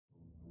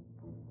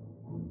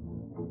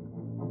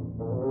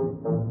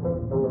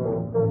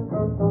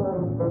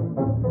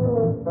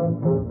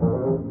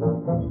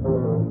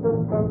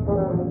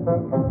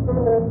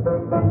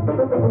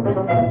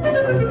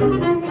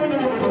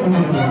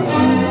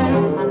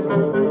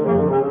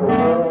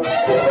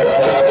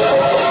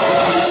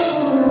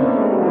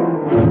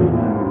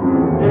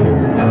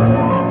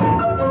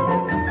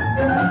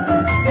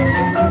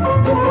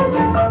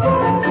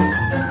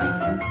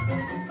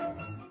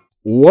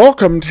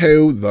Welcome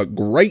to the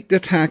Great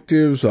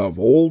Detectives of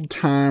Old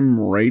Time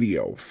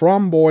Radio.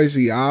 From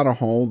Boise,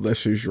 Idaho,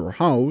 this is your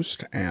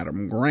host,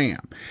 Adam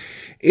Graham.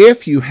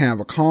 If you have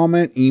a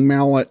comment,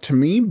 email it to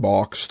me,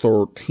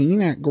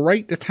 box13 at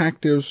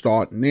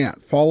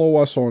greatdetectives.net. Follow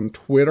us on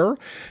Twitter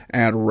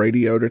at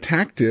Radio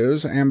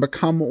Detectives and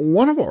become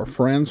one of our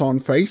friends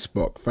on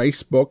Facebook,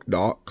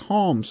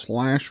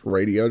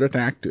 facebook.com/Radio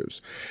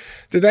Detectives.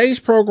 Today's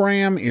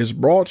program is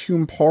brought to you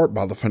in part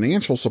by the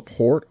financial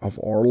support of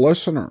our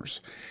listeners.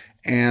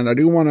 And I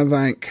do want to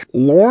thank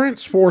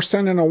Lawrence for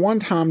sending a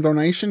one-time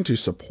donation to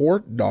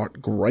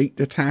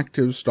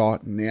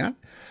support.greatdetectives.net.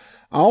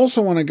 I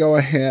also want to go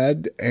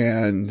ahead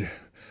and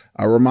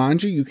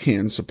remind you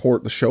can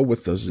support the show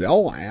with the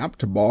Zelle app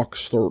to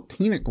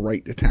box13 at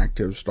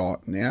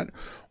greatdetectives.net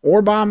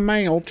or by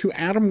mail to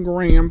Adam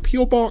Graham,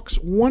 P.O. Box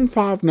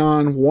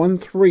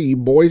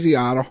 15913, Boise,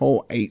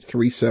 Idaho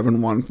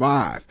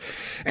 83715.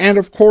 And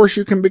of course,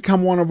 you can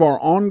become one of our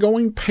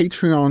ongoing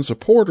Patreon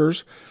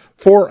supporters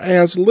for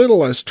as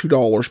little as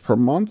 $2 per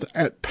month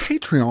at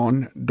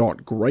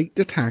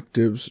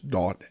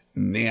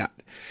patreon.greatdetectives.net.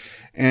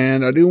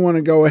 And I do want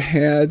to go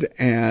ahead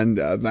and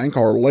thank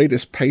our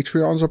latest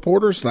Patreon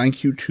supporters.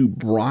 Thank you to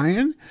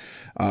Brian,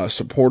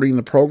 supporting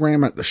the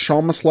program at the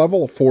Shamus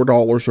level of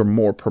 $4 or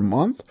more per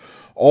month.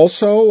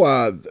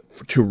 Also,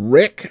 to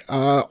Rick,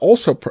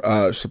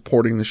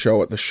 supporting the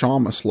show at the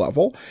Shamus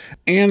level.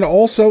 And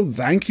also,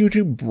 thank you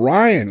to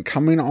Brian,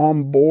 coming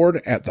on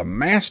board at the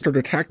Master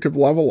Detective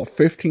level of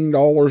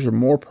 $15 or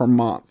more per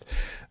month.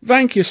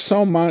 Thank you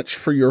so much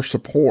for your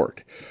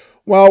support.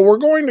 Well, we're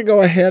going to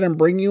go ahead and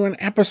bring you an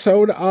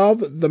episode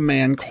of The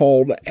Man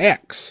Called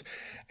X.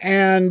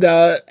 And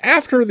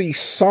after the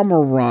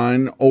summer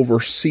run over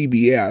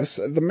CBS,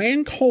 The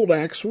Man Called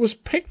X was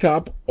picked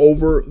up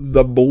over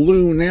the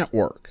Blue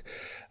Network.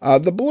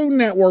 The Blue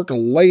Network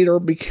later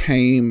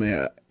became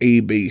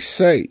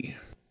ABC.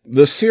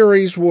 The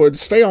series would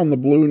stay on the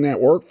Blue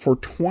Network for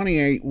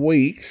 28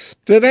 weeks.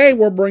 Today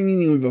we're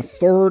bringing you the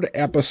third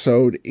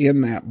episode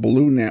in that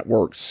Blue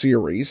Network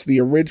series.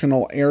 The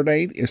original air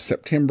date is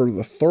September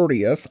the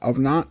 30th of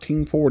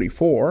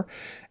 1944,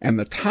 and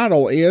the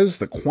title is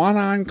The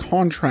Quinine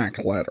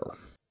Contract Letter.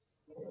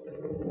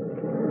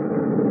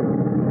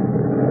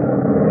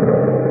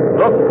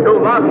 Look to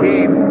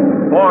Lockheed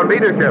for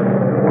leadership.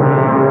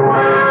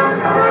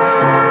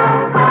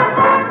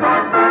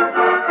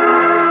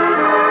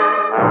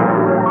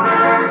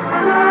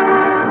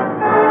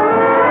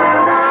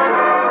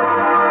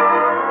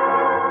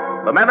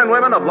 The men and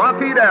women of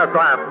Lockheed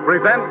Aircraft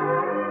present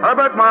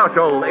Herbert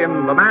Marshall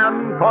in The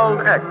Man Called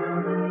X,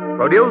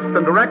 produced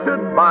and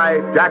directed by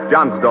Jack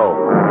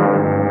Johnstone.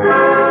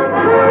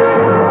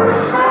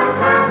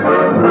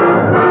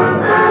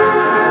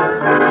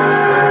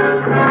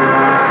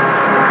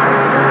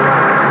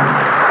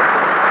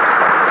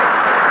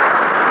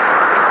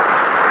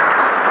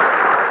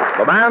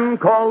 The Man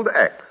Called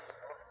X.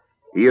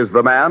 He is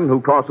the man who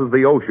crosses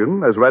the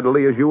ocean as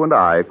readily as you and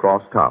I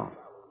cross town.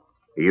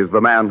 He is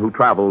the man who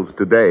travels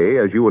today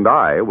as you and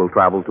I will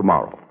travel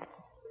tomorrow.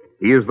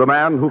 He is the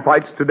man who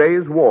fights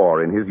today's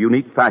war in his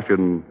unique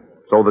fashion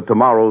so that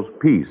tomorrow's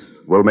peace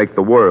will make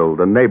the world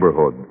a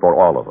neighborhood for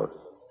all of us.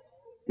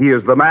 He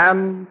is the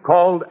Man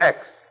Called X.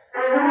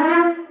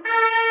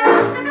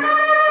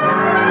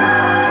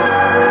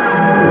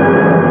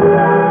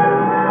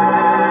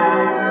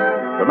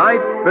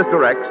 Tonight,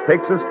 Mr. X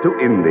takes us to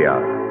India,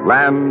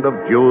 land of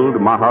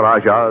jeweled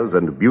Maharajas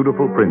and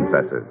beautiful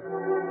princesses.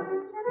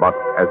 But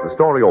as the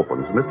story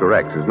opens, Mr.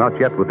 X is not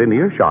yet within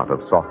earshot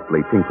of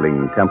softly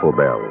tinkling temple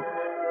bells.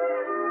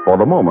 For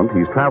the moment,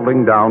 he's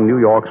traveling down New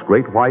York's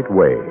Great White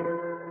Way,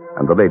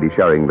 and the lady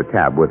sharing the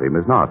cab with him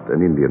is not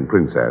an Indian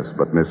princess,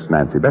 but Miss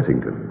Nancy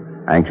Bessington,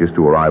 anxious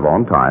to arrive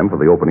on time for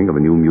the opening of a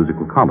new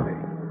musical comedy.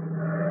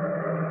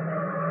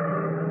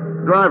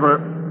 Driver,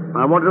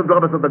 I want you to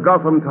drop us at the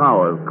Gotham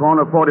Towers,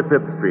 corner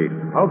 45th Street.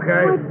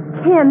 Okay. Why,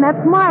 Ken,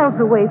 that's miles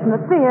away from the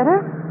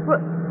theater.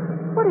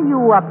 What are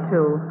you up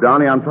to?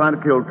 Downey, I'm trying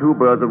to kill two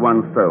birds with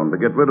one stone, to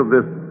get rid of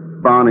this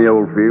Barney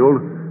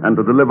Oldfield and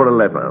to deliver a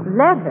letter.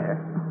 Letter?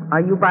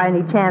 Are you by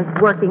any chance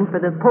working for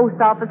the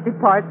post office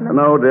department?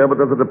 No, dear, but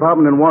there's a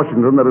department in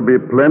Washington that'll be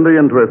plenty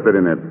interested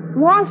in it.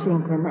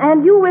 Washington?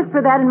 And you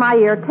whisper that in my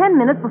ear 10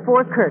 minutes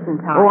before curtain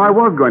time. Oh, I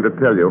was going to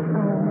tell you.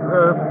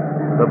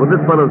 But with this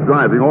fellow's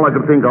driving, all I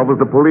could think of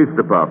was the police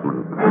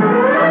department.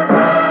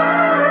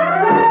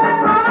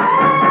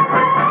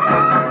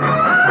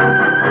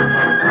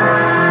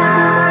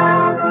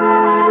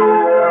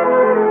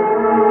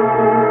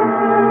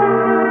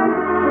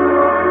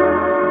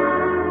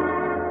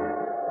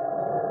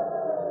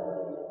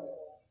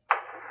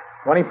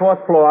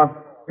 24th floor.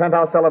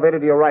 Penthouse elevator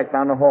to your right,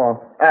 down the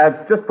hall.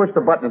 Just push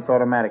the button. It's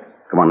automatic.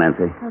 Come on,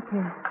 Nancy.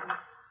 Okay.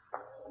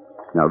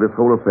 Now, this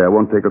whole affair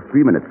won't take us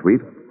 3 minutes,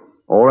 sweet.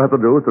 All I have to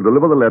do is to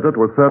deliver the letter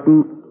to a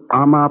certain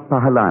Ama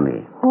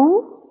Pahalani.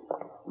 Who?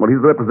 Well, he's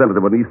the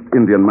representative of an East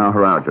Indian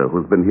Maharaja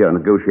who's been here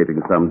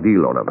negotiating some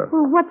deal or other.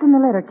 Well, what's in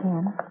the letter,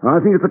 Ken? I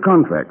think it's a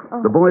contract.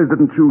 Oh. The boys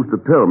didn't choose to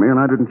tell me, and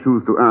I didn't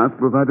choose to ask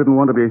because I didn't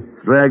want to be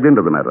dragged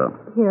into the matter.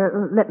 Here,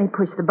 let me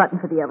push the button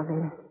for the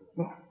elevator.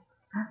 There.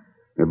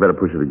 You better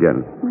push it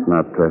again. It's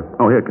not...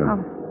 Oh, here it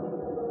comes.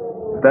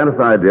 Oh. Stand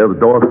aside, dear.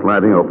 The door's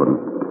sliding open.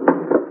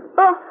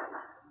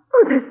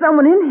 Oh, there's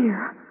someone in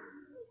here.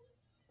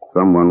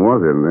 Someone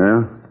was in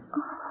there.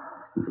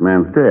 This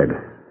man's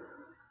dead.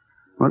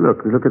 Well,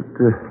 look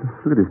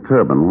at his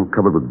turban, all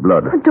covered with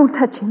blood. Don't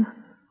touch him.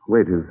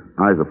 Wait, his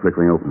eyes are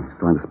flickering open. He's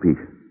trying to speak.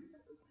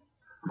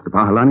 Mr.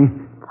 Pahalani?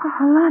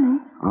 Pahalani?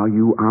 Are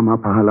you Ama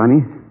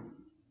Pahalani?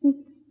 He's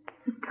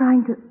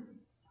trying to...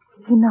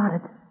 He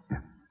nodded.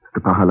 Mr.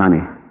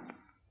 Pahalani,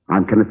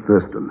 I'm Kenneth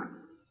Thurston.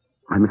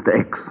 I'm Mr.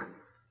 X.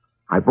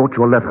 I brought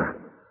you a letter.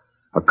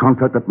 A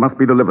contract that must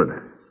be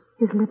delivered.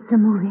 His lips are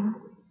moving.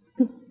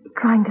 He's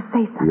trying to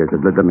say something. Yes,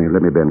 let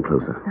me bend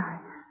closer. Sorry.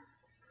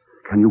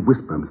 Can you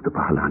whisper, Mr.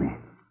 Pahalani?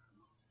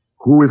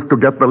 Who is to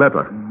get the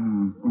letter?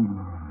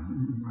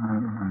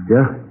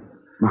 Yeah?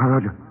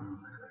 Maharaja?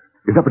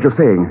 Is that what you're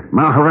saying?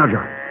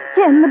 Maharaja?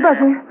 Ken, the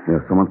buzzer.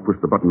 Yes, someone's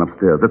pushed the button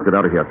upstairs. Let's get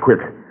out of here, quick.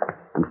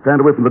 And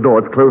stand away from the door.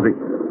 It's closing.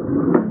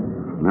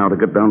 Now to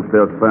get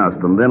downstairs fast,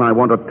 and then I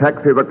want a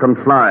taxi that can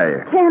fly.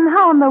 Ken,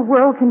 how in the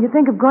world can you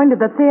think of going to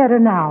the theater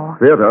now?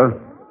 Theater?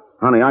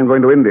 Honey, I'm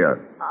going to India.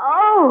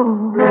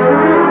 Oh.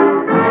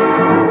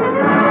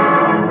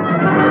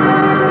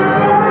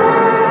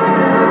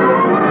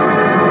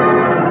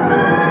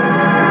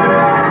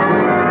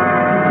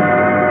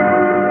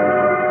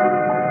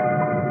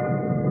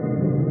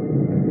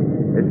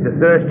 Mr.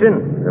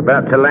 Thurston,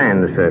 about to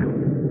land, sir.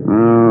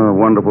 Oh,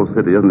 wonderful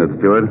city, isn't it,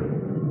 Stewart?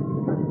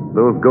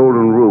 Those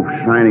golden roofs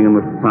shining in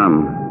the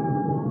sun.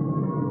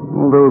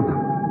 All those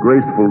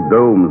graceful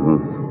domes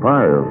and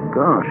spires.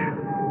 Gosh.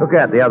 Look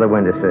out the other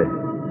window, sir.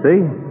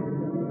 See?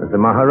 There's the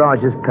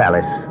Maharaja's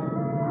palace.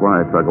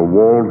 Why, it's like a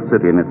walled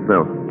city in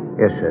itself.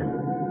 Yes, sir.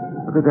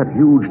 Look at that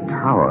huge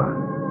tower.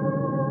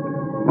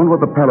 Wonder what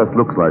the palace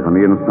looks like on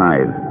the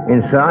inside.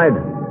 Inside?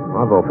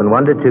 I've often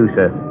wondered, too,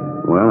 sir.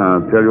 Well,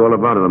 I'll tell you all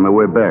about it on my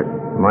way back.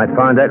 You might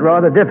find that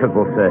rather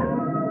difficult, sir.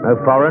 No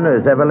foreigner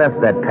has ever left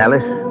that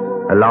palace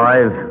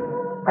alive.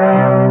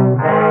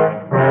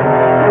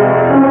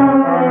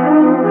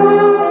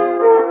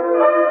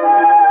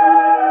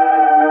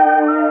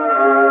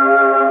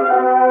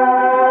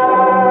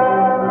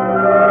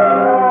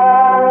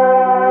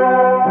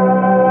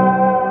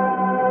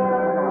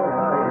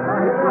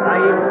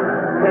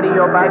 Steady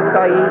your back,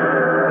 Saeed.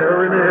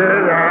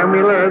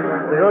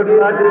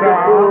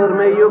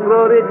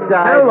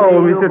 Hello,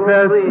 Mr.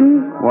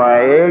 Thurston.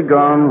 Why,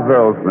 Egon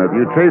Zolsmith,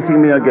 you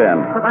chasing me again?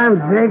 But I'm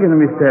Zagan,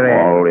 Mr. X.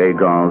 Oh,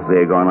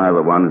 Egon,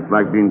 either one. It's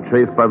like being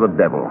chased by the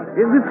devil.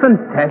 Isn't it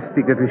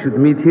fantastic that we should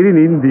meet here in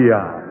India?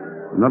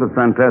 Not as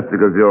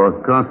fantastic as your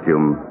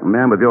costume. A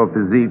man with your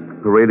physique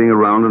parading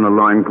around in a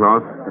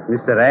loincloth. But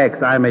Mr.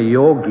 X, I'm a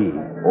yogi.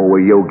 Oh,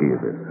 a yogi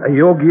is it? A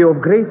yogi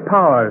of great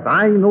powers.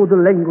 I know the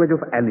language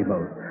of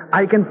animals.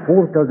 I can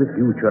foretell the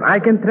future. I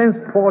can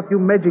transport you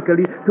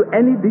magically to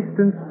any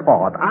distant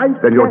spot.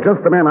 Then you're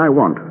just the man I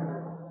want.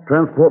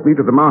 Transport me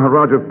to the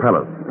Maharaja's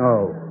palace.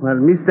 Oh,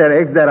 well, Mr.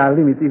 X, there are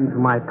limits even to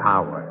my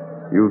power.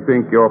 You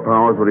think your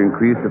powers would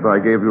increase if I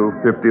gave you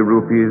 50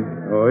 rupees?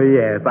 Oh,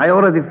 yes. I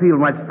already feel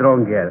much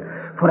stronger.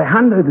 For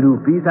 100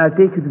 rupees, I'll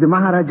take you to the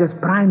Maharaja's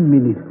prime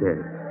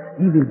minister.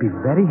 He will be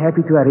very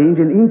happy to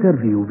arrange an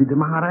interview with the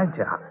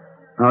Maharaja.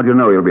 How do you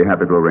know he'll be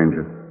happy to arrange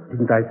it?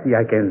 Didn't I see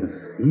I can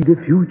see the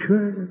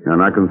future?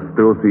 And I can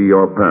still see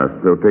your past,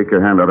 so take your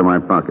hand out of my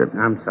pocket.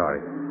 I'm sorry.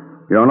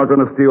 You're not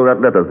going to steal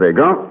that letter,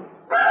 Zagon.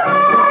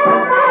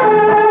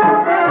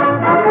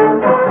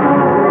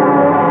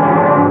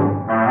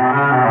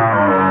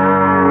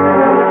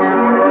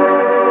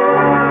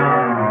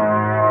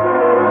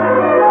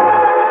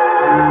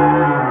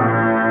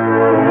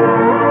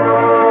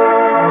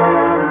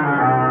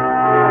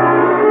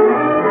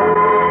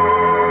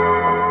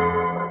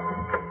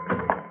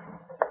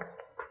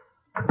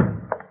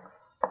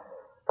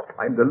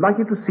 I'm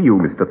delighted to see you,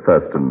 Mr.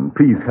 Thurston.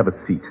 Please have a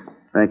seat.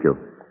 Thank you.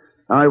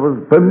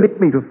 Permit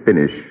me to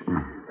finish.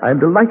 I am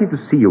delighted to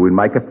see you in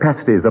my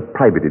capacity as a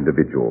private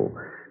individual.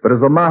 But as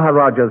the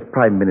Maharaja's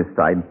Prime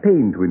Minister, I'm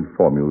pained to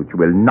inform you that you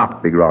will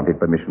not be granted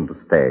permission to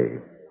stay.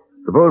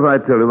 Suppose I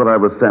tell you that I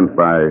was sent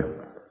by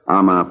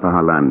Ama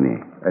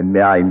Pahalani. And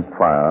may I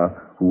inquire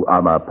who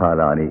Ama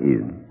Pahalani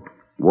is?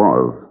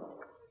 Was.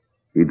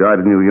 He died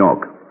in New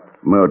York,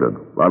 murdered,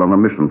 while on a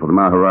mission for the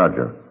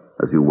Maharaja,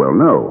 as you well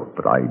know.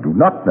 But I do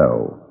not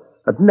know.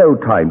 At no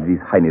time did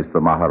His Highness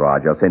the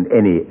Maharaja send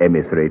any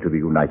emissary to the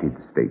United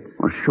States.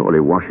 Well, surely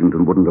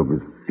Washington wouldn't have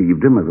received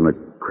him as an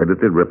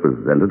accredited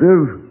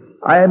representative.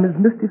 I am as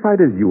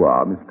mystified as you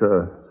are,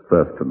 Mr.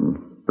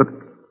 Thurston. But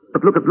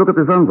look at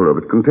this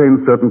envelope. It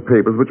contains certain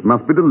papers which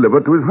must be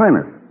delivered to His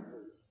Highness.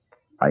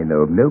 I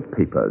know of no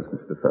papers,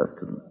 Mr.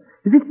 Thurston.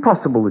 Is it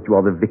possible that you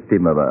are the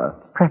victim of a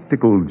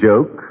practical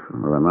joke?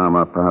 Well,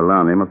 Ama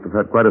Pahalani must have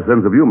had quite a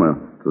sense of humor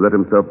to let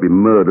himself be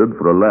murdered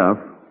for a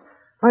laugh.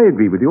 I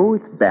agree with you.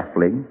 It's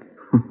baffling.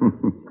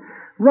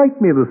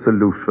 Write me the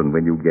solution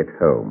when you get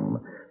home,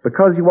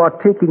 because you are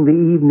taking the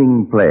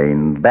evening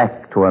plane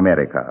back to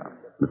America.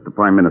 Mr.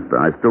 Prime Minister,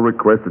 I still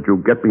request that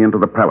you get me into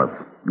the palace.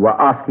 You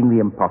are asking the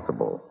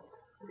impossible.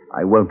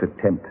 I won't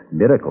attempt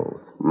miracles.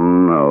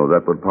 No,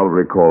 that would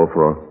probably call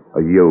for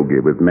a yogi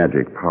with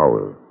magic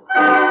powers.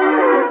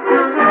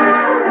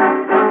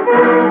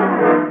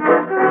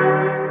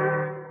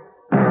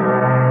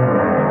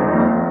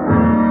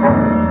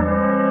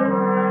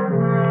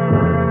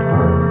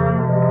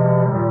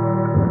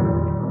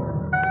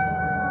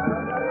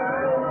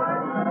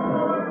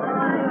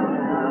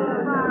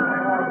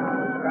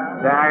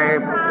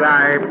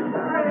 Sahib,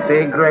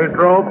 secret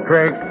rope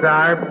trick,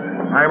 Sahib.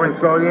 I will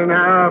show you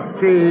now,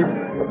 Chief.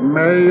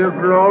 May you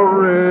grow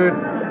rich.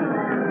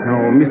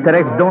 No, Mr.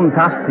 X, don't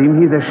trust him.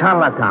 He's a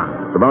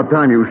charlatan. It's about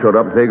time you showed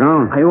up,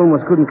 Zagon. I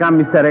almost couldn't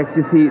come, Mr. X.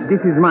 You see, this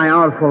is my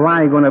hour for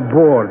lying on a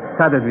board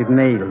studded with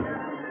nails.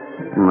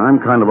 I'm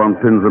kind of on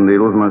pins and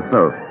needles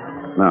myself.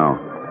 Now,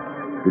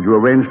 did you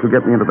arrange to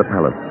get me into the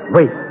palace?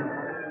 Wait.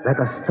 Let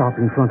us stop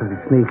in front of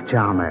the snake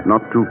charmer.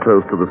 Not too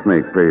close to the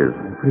snake, please.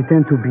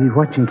 Pretend to be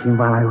watching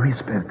him while I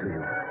whisper to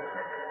you.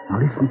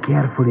 Now listen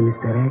carefully,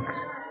 Mr. X.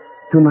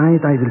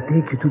 Tonight I will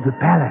take you to the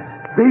palace.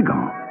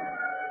 Zagon?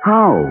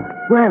 How?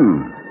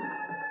 When?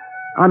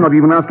 I'm not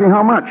even asking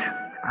how much.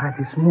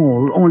 Pretty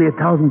small, only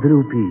 1,000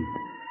 rupees.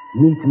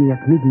 Meet me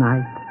at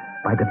midnight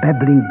by the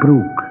Babbling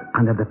Brook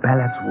under the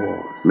palace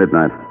walls.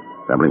 Midnight,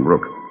 Babbling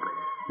Brook.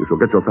 You shall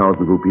get your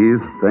 1,000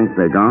 rupees. Thanks,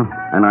 Zagon.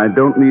 And I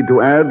don't need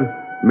to add,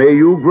 may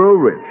you grow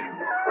rich.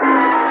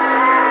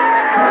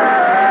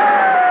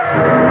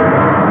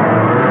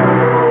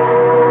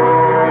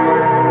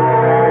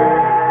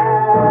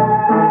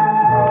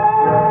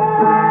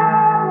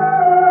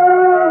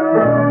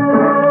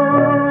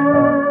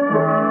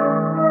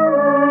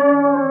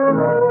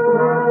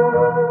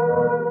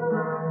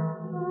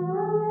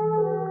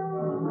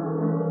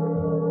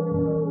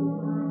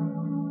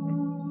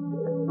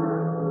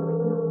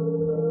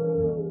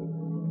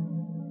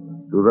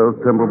 Do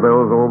those temple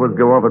bells always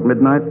go off at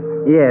midnight?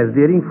 Yes,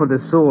 they ring for the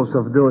souls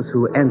of those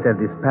who entered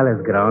this palace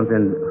grounds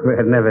and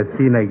were never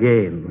seen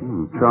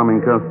again.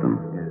 Charming custom.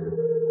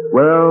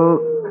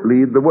 Well,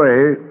 lead the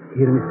way.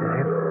 Here, Mr.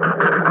 F.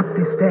 Up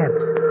the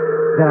steps.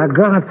 There are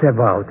guards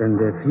about and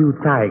a few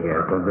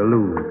tigers on the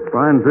loose.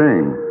 Fine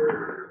thing.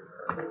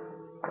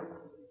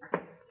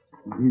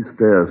 These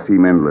stairs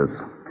seem endless.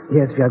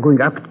 Yes, we are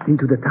going up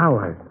into the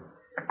tower.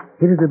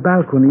 Here is the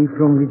balcony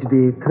from which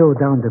they throw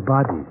down the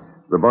bodies.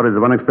 The bodies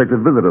of unexpected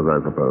visitors,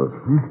 I suppose.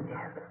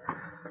 Yes.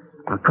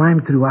 Now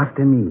climb through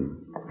after me.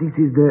 This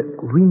is the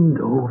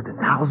window of the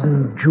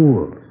 1,000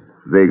 jewels.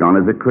 Zagon,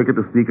 is it cricket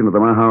to sneak into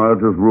the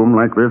Maharaja's room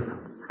like this?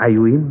 Are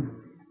you in?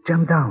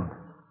 Jump down.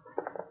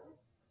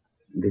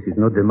 This is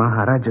not the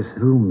Maharaja's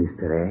room,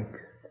 Mr. X.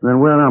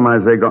 Then where am I,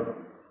 Zagon?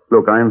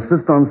 Look, I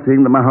insist on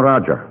seeing the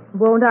Maharaja.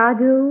 Won't I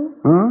do?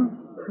 Huh?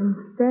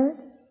 Instead?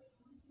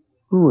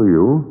 Who are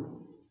you?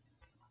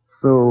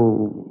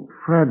 So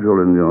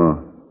fragile in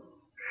your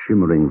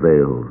shimmering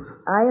veils.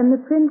 I am the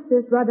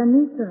Princess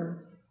Radhanita,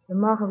 the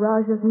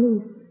Maharaja's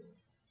niece.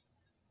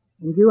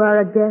 And you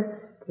are a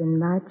guest in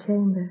my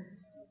chamber.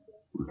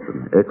 It's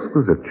an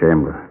exquisite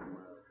chamber.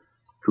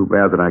 Too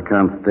bad that I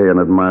can't stay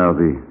and admire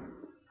the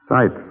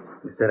sights.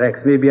 Mr. X,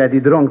 maybe I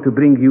did wrong to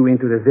bring you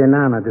into the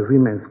Zenana, the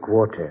women's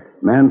quarter.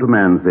 Man to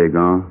man,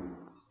 Zagon.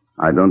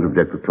 I don't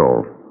object at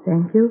all.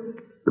 Thank you.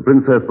 The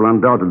princess will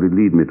undoubtedly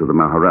lead me to the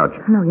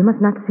Maharaja. No, you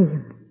must not see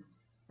him.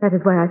 That is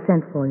why I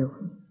sent for you.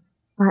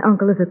 My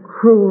uncle is a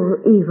cruel,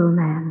 evil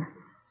man.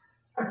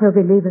 He'll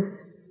believe us.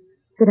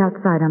 Sit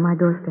outside on my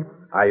doorstep.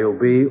 I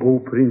obey, O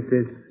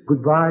princess.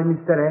 Goodbye,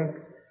 Mr. X.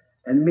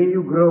 And may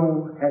you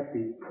grow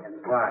happy and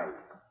wise.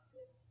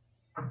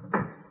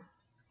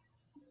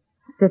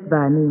 Sit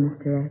by me,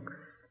 Mr. X.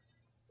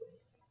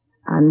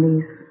 On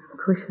these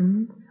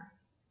cushions.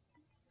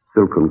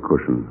 Silken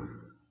cushions.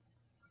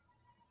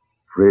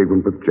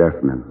 Fragrant with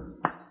jasmine.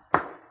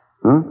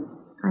 Huh?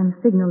 I'm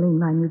signaling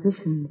my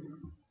musicians.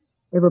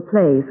 They will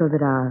play so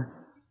that our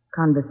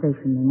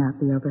conversation may not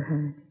be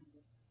overheard.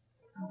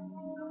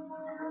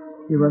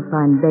 You will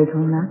find betel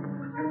nuts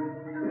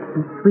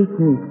and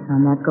sweetmeats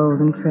on that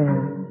golden tray.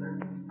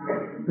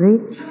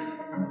 Reach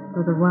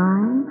for the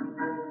wine.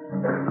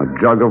 A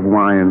jug of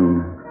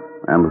wine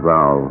and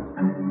thou.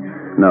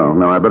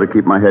 No, I better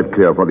keep my head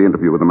clear for the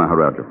interview with the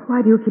Maharaja.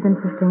 Why do you keep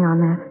insisting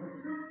on that?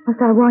 Must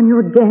I warn you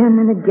again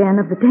and again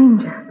of the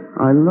danger?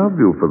 I love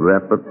you for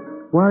that, but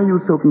why are you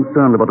so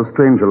concerned about a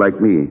stranger like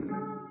me?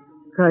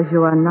 Because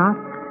you are not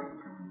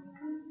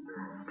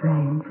a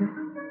stranger.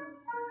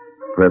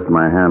 Press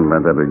my hand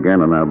like that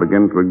again, and I'll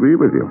begin to agree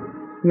with you.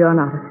 You're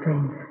not a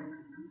stranger.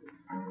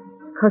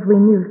 Because we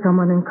knew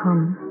someone in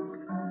common.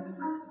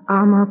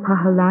 Amar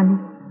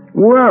Pahalani.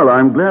 Well,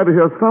 I'm glad to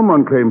hear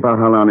someone claim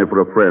Pahalani for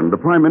a friend. The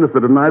Prime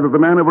Minister denied that the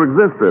man ever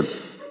existed.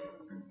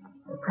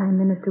 The Prime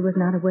Minister was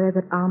not aware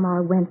that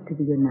Amar went to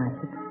the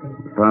United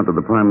States. Apparently,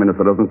 the Prime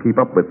Minister doesn't keep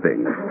up with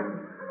things.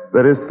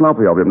 Very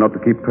sloppy of him not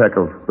to keep track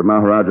of the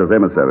Maharaja's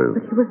emissaries.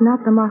 But he was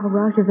not the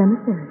Maharaja's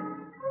emissary.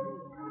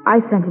 I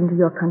sent him to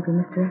your country,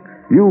 Mr. X.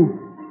 You?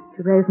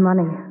 To raise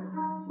money.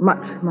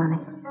 Much money.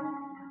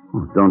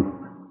 Oh,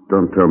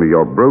 don't tell me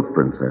you're broke,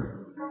 Princess.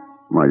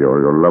 Why,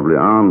 your lovely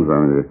arms, I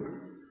mean,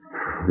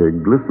 they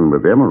glisten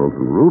with emeralds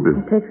and rubies.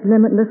 It takes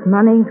limitless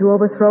money to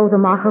overthrow the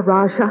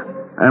Maharaja.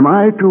 Am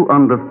I to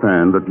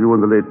understand that you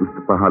and the late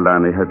Mr.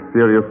 Pahalani had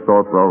serious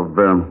thoughts of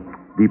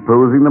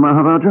deposing the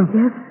Maharaja?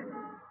 Yes,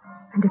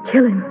 and to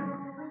kill him,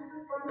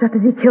 just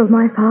as he killed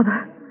my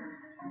father,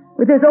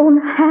 with his own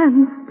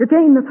hands to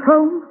gain the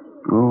throne?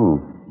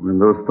 Oh,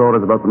 and those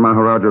stories about the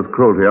Maharaja's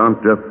cruelty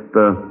aren't just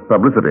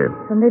publicity.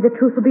 Someday the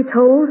truth will be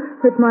told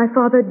that my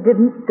father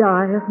didn't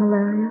die of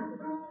malaria.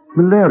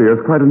 Malaria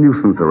is quite a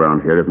nuisance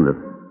around here, isn't it?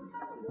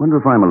 Wonder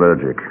if I'm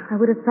allergic. I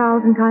would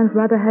 1,000 times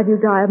rather have you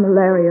die of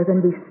malaria than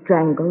be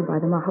strangled by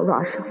the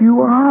Maharaja. You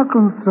are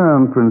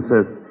concerned,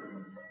 Princess.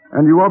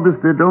 And you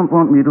obviously don't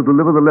want me to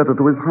deliver the letter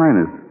to His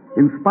Highness,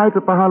 in spite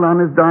of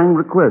Pahalani's dying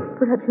request.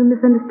 Perhaps you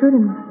misunderstood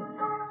him.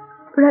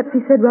 Perhaps he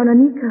said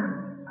Rananika,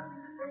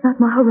 not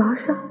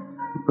Maharaja.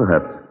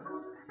 Perhaps.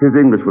 His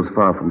English was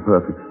far from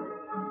perfect.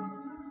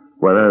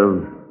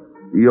 Whereas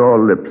your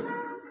lips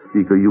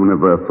speak a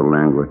universal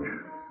language.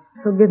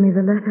 So give me the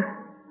letter.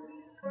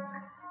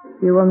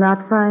 You will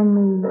not find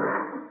me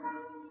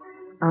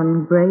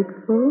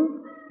ungrateful.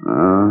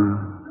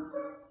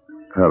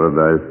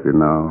 Paradise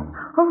now.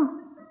 Oh.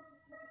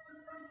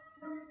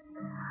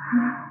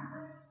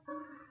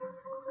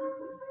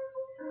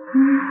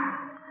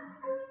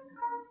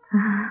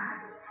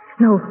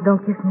 No,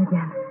 don't kiss me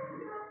again.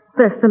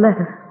 First, the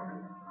letter.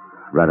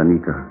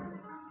 Radanika,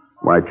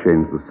 why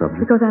change the subject?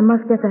 Because I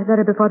must get that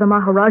letter before the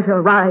Maharaja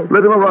arrives.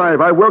 Let him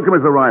arrive. I welcome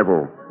his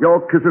arrival. Your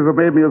kisses have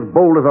made me as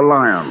bold as a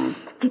lion.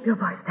 Keep your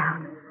voice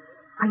down.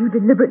 Are you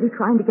deliberately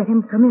trying to get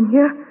him to come in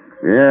here?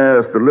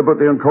 Yes,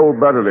 deliberately and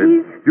cold-bloodedly.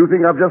 Please? Do you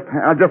think I'll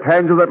just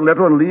hand you that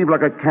letter and leave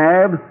like a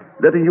cad,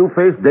 letting you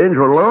face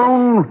danger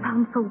alone?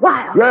 Sounds so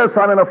wild. Yes,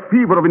 I'm in a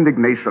fever of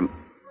indignation.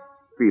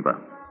 Fever.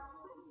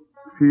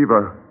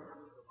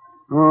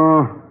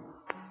 Oh,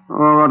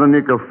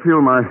 Radanika,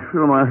 feel my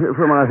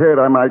head.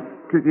 Am I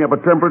kicking up a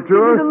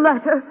temperature? Give me the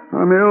letter.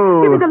 I'm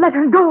ill. Give me the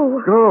letter and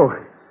go. Go.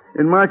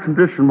 In my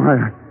condition,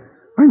 my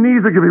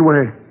knees are giving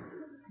way.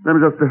 Let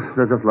me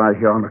just lie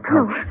here on the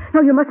couch.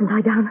 No, you mustn't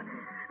lie down.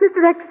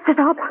 Mr. X, sit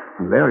up.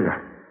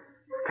 Malaria?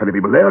 Can it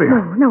be malaria?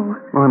 No.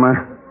 Oh, my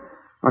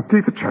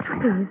teeth are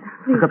chattering.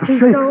 Please, I've got the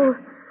please, shakes. no.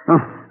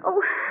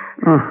 Oh.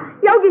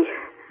 Yogi,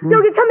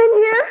 come in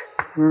here.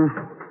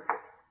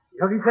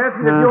 Yogi says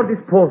he's at your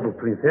disposal,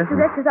 Princess.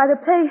 Mr. X is either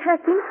play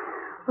acting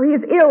or he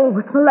is ill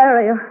with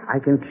malaria. I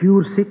can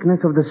cure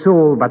sickness of the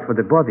soul, but for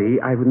the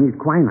body, I would need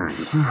quinine.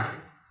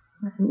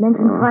 Mustn't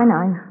mention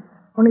quinine.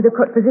 Only the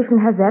court physician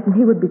has that, and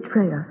he would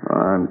betray us.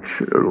 I'm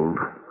chilled.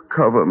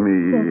 Cover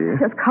me.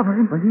 Yes, cover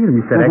him. Well, here,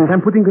 Mr. X,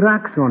 I'm putting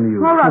rocks on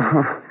you. All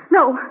right.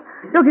 No,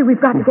 Yogi, we've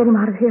got to get him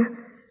out of here.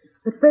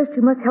 But first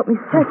you must help me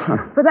search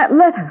for that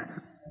letter.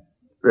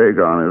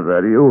 Dagon, is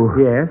that you?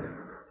 Yes.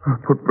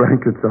 Put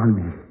blankets on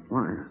me.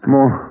 Why?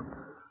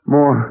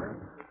 More.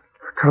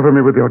 Cover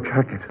me with your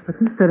jacket. But,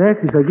 Mr.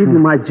 X, if I give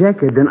you my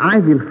jacket, then I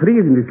will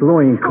freeze in this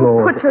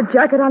loincloth. Put your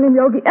jacket on him,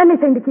 Yogi.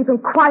 Anything to keep him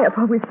quiet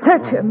while we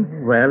search him.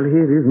 Well,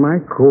 here is my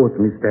coat,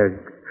 Mr.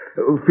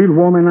 Feel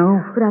warmer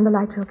now? Put on the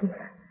light, Yogi.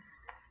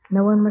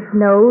 No one must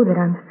know that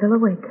I'm still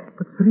awake.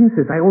 But,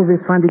 Princess, I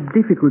always find it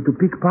difficult to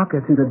pick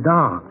pockets in the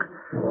dark.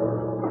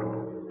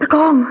 The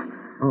gong.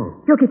 Oh.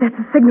 Yogi, that's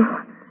a signal.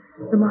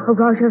 The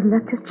Maharaja has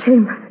left his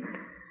chambers.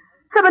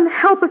 Heaven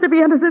help us to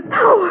be under this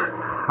tower.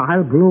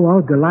 I'll blow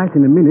out the light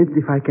in a minute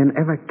if I can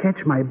ever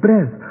catch my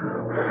breath.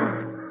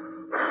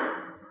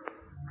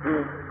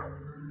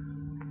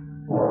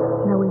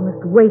 Now we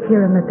must wait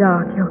here in the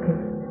dark, Yogi.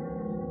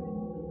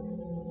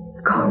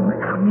 The gong will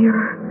sound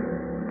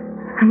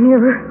nearer and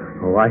nearer.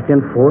 Oh, I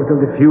can foretell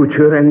the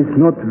future, and it's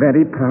not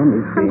very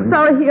promising. I'm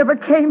sorry he ever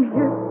came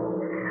here.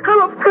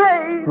 I'm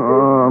afraid.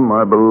 Ah,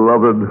 my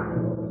beloved.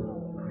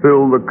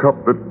 Fill the cup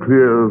that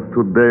clears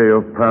today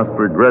of past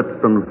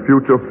regrets and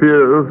future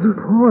fears.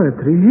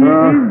 Poetry, he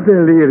is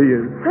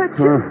delirious.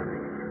 Such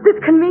this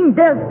can mean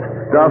death.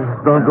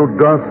 Dust unto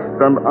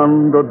dust and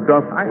under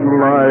dust to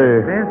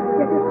lie.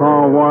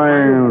 Sans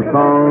wine,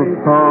 sans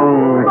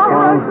song,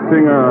 sans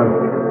singer,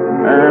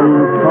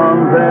 and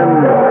sans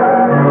end.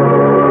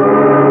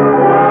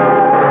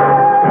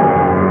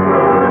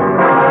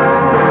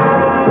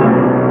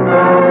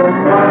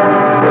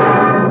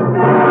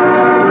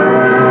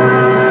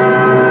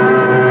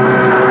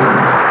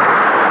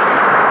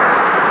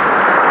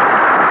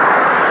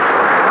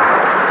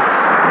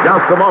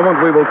 Just a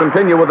moment, we will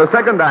continue with the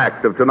second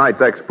act of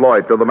tonight's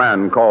exploit of the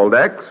man called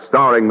X,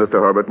 starring Mr.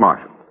 Herbert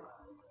Marshall.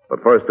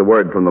 But first, a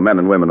word from the men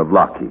and women of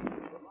Lockheed.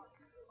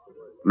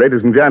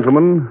 Ladies and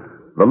gentlemen,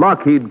 the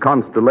Lockheed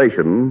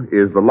Constellation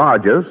is the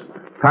largest,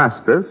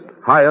 fastest,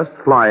 highest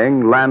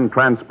flying land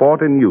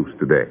transport in use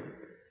today.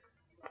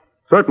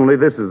 Certainly,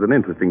 this is an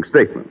interesting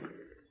statement.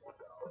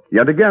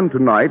 Yet again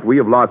tonight, we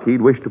of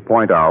Lockheed wish to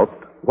point out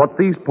what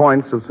these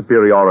points of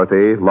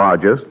superiority,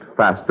 largest,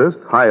 fastest,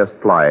 highest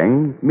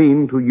flying,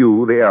 mean to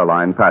you, the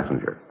airline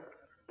passenger.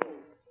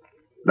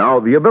 Now,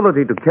 the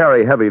ability to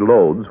carry heavy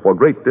loads for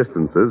great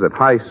distances at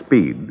high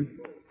speed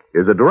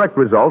is a direct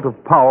result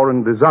of power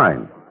and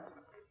design.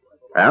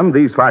 And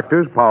these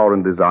factors, power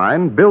and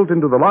design, built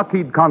into the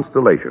Lockheed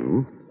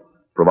Constellation,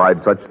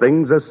 provide such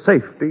things as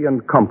safety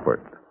and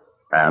comfort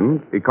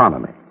and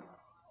economy.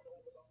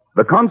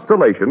 The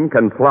Constellation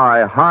can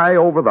fly high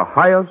over the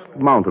highest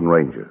mountain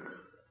ranges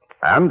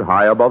and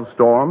high above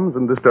storms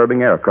and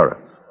disturbing air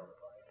currents.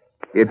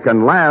 It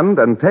can land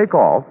and take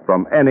off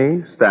from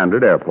any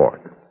standard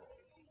airport.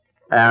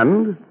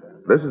 And,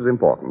 this is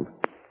important,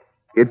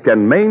 it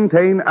can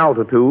maintain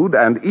altitude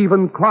and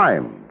even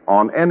climb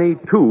on any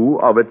 2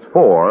 of its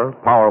 4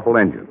 powerful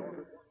engines.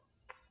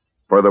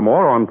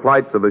 Furthermore, on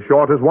flights of as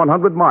short as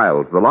 100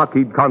 miles, the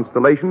Lockheed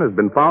Constellation has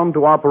been found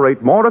to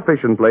operate more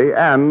efficiently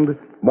and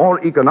more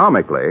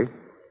economically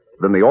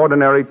than the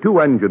ordinary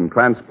 2-engine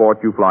transport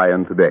you fly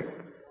in today.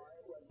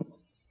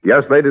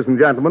 Yes, ladies and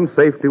gentlemen,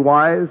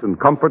 safety-wise and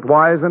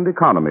comfort-wise and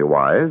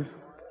economy-wise,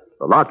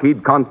 the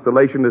Lockheed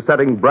Constellation is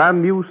setting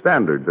brand new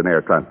standards in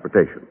air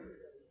transportation.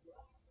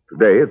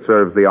 Today, it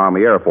serves the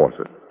Army Air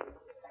Forces.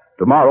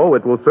 Tomorrow,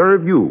 it will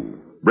serve you,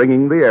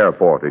 bringing the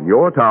airport in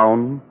your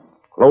town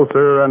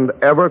closer and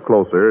ever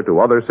closer to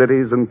other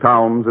cities and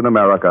towns in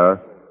America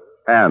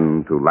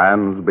and to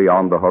lands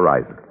beyond the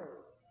horizon.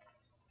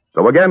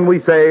 So again,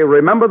 we say,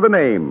 remember the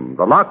name,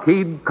 the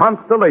Lockheed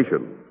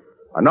Constellation,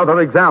 another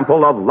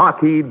example of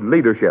Lockheed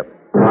leadership.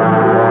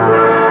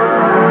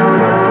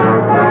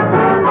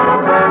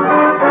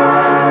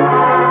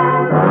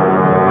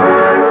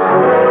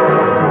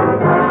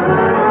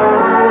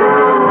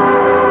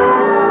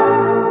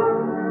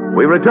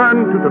 We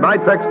return to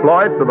tonight's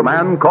exploits of the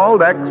man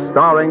called X,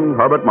 starring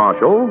Herbert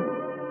Marshall,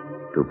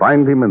 to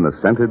find him in the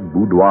scented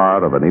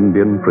boudoir of an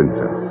Indian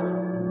princess.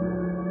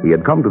 He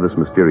had come to this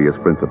mysterious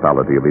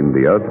principality of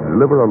India to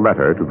deliver a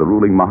letter to the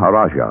ruling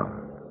Maharaja.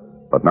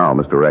 But now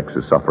Mr. X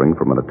is suffering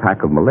from an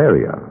attack of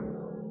malaria,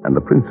 and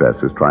the princess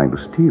is trying to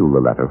steal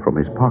the letter from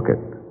his pocket,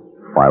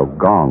 while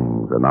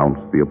gongs announce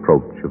the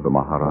approach of the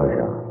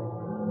Maharaja.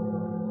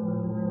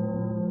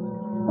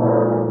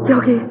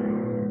 Yogi,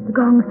 the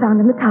gong sound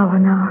in the tower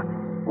now.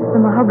 The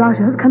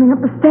Maharaja is coming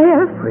up the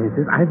stairs.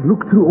 Princess, I've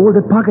looked through all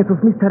the pockets of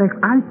Mr. X.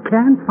 I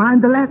can't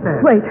find the letter.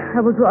 Wait,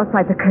 I will draw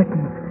aside the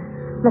curtains.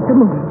 Let the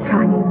moon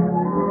shine in.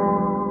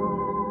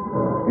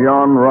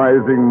 Yon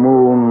rising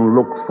moon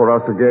looks for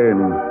us again.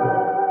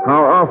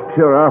 How oft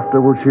hereafter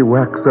will she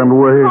wax and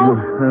wane?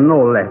 Oh.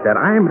 No letter.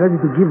 I am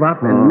ready to give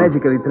up and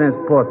magically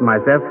transport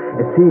myself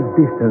a safe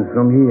distance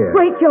from here.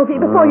 Wait, Yogi,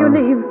 before you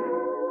leave.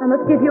 I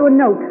must give you a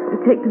note to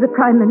take to the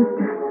Prime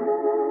Minister.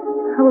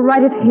 I will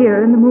write it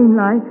here in the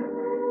moonlight.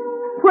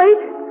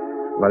 Wait.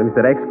 While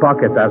Mr. X's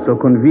pockets are so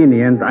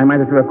convenient, I might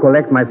as well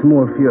collect my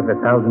small fee of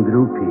 1,000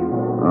 rupees.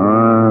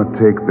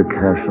 Take the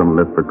cash and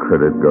let the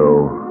credit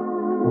go.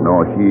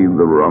 Nor heed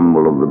the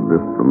rumble of the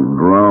distant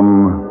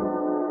drum.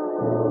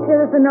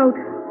 Here is the note.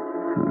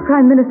 The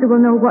Prime Minister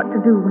will know what to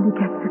do when he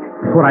gets it.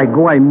 Before I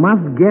go, I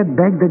must get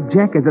back the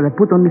jacket that I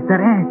put on Mr.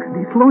 X.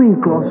 This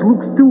loincloth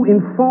looks too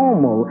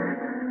informal.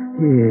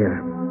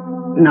 Here.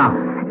 Now.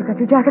 Have you got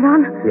your jacket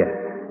on? Yes.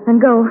 Then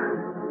go.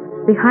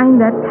 Behind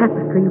that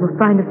tapestry, you will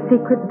find a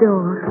secret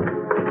door.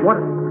 What?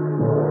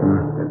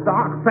 A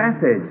dark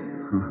passage.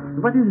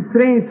 What is the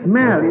strange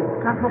smell? It's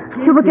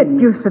suffocating. You will get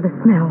used to the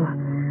smell.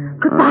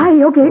 Goodbye,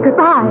 Yogi,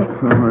 goodbye.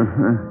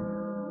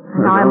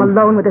 Now I'm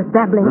alone with this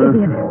babbling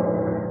idiot.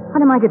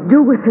 What am I to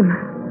do with him?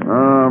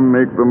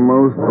 Make the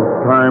most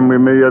of time we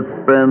may yet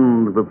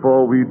spend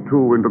before we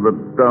too into the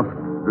dust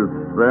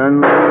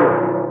descend.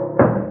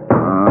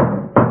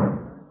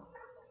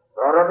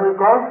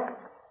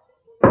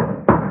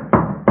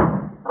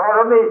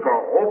 Roderico,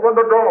 open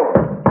the door.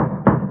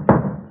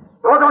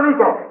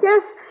 Roderico!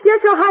 Yes,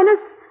 Your Highness.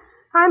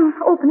 I'm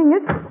opening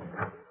it. I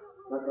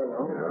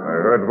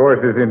heard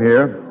voices in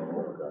here.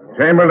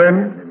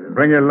 Chamberlain,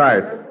 bring your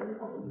light.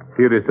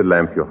 Here is the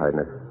lamp, Your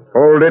Highness.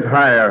 Hold it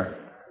higher.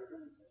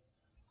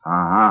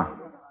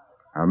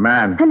 A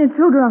man. An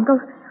intruder, Uncle.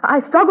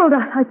 I struggled.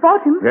 I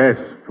fought him. Yes,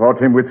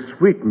 fought him with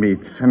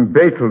sweetmeats and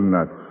betel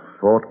nuts.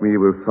 Fought me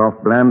with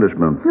soft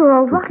blandishments. You're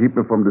all right. To keep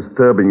me from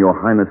disturbing your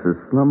highness's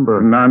slumber.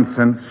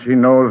 Nonsense. She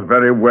knows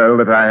very well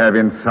that I have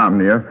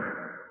insomnia.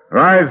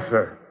 Rise,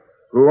 sir.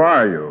 Who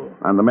are you?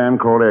 I'm the man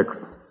called X,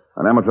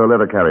 an amateur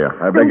letter carrier.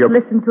 I beg your...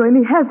 Don't listen to him.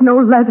 He has no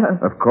letter.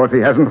 Of course he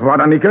hasn't,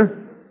 Vadanika.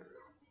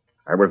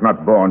 I was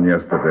not born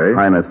yesterday.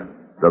 Highness,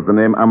 does the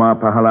name Amar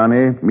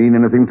Pahalani mean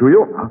anything to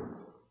you?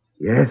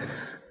 Yes.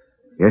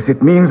 Yes,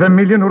 it means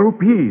 1,000,000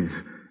 rupees.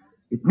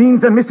 It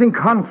means a missing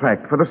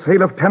contract for the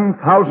sale of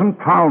 10,000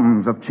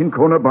 pounds of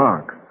cinchona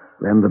bark.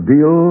 Then the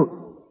deal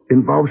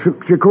involves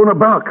cinchona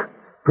bark.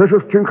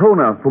 Precious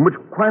cinchona from which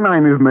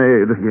quinine is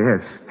made.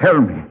 Yes. Tell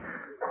me,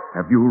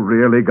 have you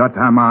really got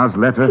Amar's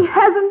letter? He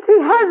hasn't. He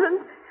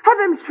hasn't. Have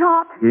him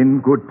shot. In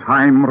good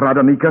time,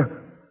 Radanika.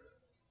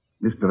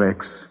 Mr.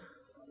 X,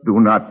 do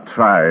not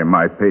try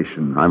my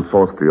patience. I'm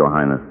forced to, Your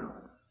Highness.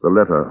 The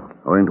letter,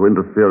 owing to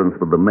interference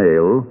with the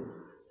mail,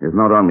 is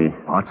not on me.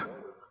 What?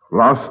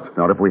 Lost?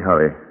 Not if we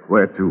hurry.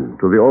 Where to?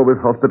 To the always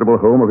hospitable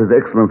home of His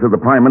Excellency the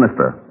Prime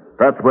Minister.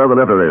 That's where the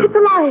letter is. It's a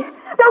lie.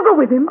 Don't go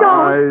with him. Don't.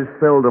 I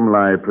seldom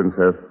lie,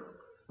 Princess.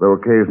 Though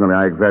occasionally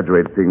I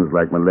exaggerate things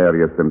like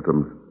malaria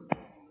symptoms.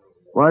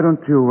 Why don't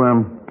you,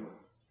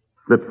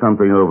 slip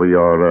something over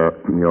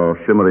your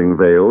shimmering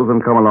veils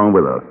and come along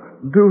with us?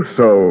 Do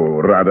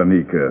so,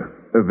 Radanika.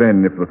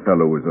 Then, if the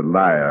fellow is a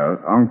liar,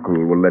 Uncle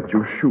will let you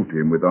shoot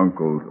him with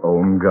Uncle's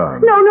own gun.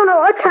 No,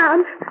 I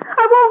can't.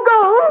 I won't go.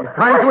 He's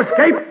trying to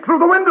escape through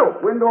the window.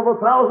 Window of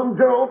 1,000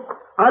 jewels.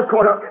 I've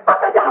caught her. Put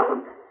her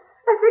down.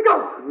 Let me go.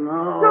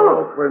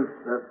 No,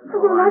 Princess.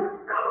 No.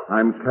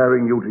 I'm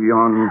carrying you to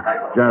yon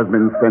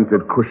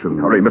jasmine-scented cushion.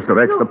 Hurry, Mr.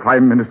 X. The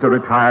Prime Minister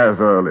retires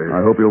early.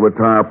 I hope you'll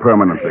retire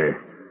permanently.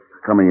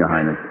 Come here, Your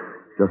Highness.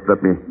 Just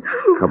let me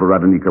cover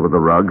Radanika with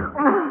the rug.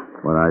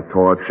 When I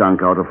tore a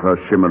chunk out of her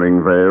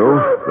shimmering veil.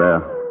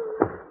 There.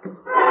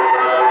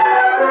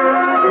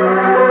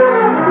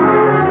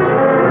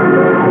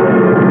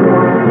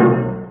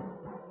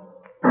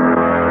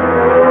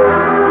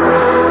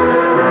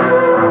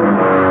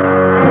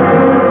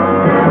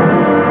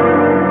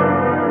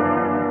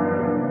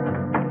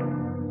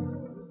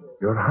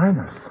 Your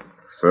Highness.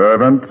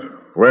 Servant,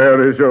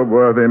 where is your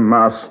worthy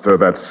master,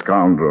 that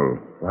scoundrel?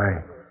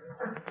 Why,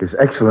 His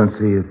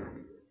Excellency,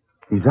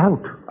 he's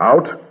out.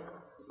 Out?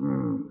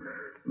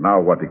 Now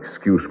what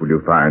excuse will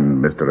you find,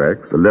 Mr.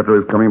 X? The letter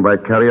is coming by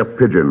carrier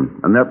pigeon,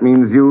 and that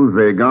means you,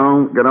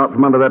 Zagon, get out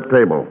from under that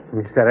table.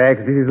 Mr. X,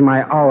 this is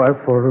my hour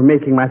for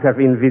making myself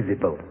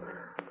invisible.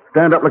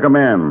 Stand up like a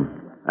man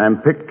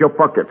and pick your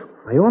pocket.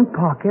 My own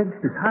pocket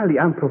is highly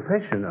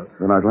unprofessional.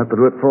 Then I'll have to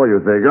do it for you,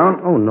 Zagon.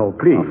 Oh, no,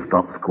 please. Oh,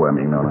 stop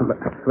squirming, no.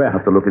 Well,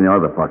 Have to look in your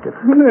other pocket.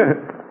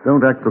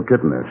 Don't act so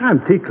kittenish. I'm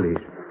ticklish.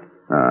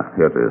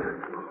 Here it is.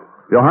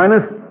 Your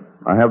Highness,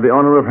 I have the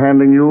honor of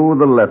handing you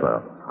the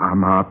letter.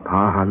 Amar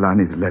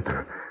Pahalani's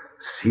letter,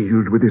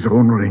 sealed with his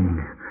own ring.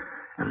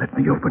 Let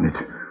me open it.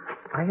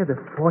 I had a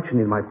fortune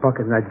in my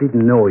pocket and I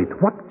didn't know it.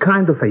 What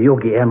kind of a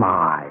yogi am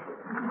I?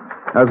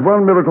 As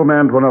one miracle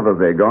man to another,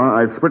 Zagon,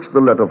 I switched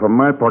the letter from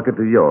my pocket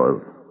to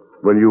yours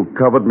when you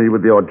covered me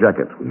with your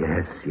jacket.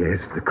 Yes,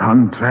 the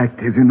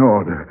contract is in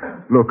order.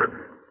 Look,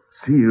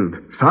 sealed,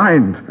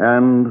 signed.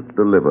 And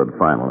delivered,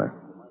 finally.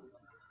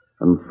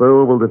 And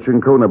so will the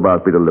Chincona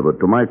bark be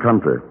delivered to my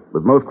country.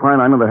 With most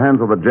quinine in the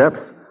hands of the Japs,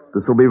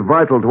 this will be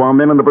vital to our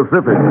men in the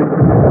Pacific.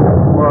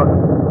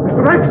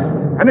 Mr. X,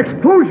 an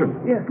explosion.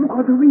 Yes, look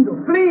out the window.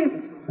 Please.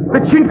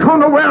 The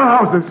Chincona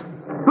warehouses,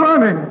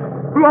 burning,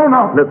 blown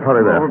up. Let's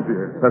hurry there. Oh,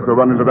 dear. Let's go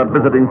run into that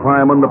visiting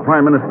fireman, the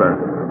Prime Minister.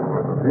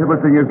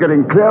 Everything is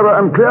getting clearer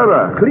and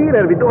clearer.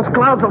 Clearer with those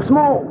clouds of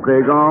smoke.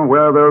 Zagon,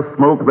 where there's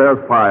smoke,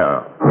 there's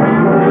fire.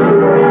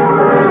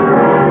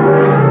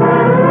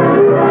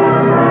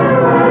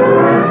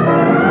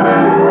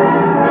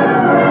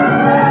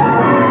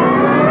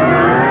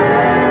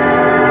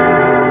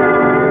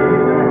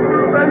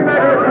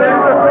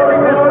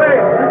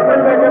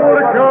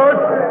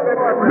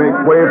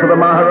 Way for the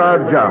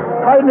Maharaja.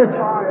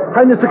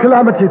 Highness, a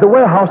calamity. The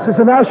warehouse is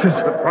in ashes.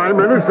 The Prime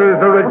Minister is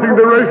directing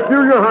the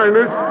rescue, Your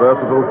Highness.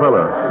 Versatile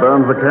fella.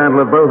 Burns the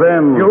candle at both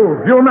ends.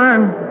 You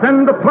man,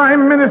 send the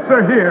Prime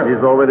Minister here. He's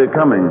already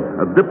coming.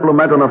 A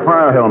diplomat on a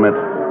fire helmet.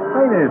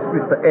 Highness,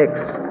 Mr. X,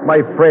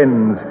 my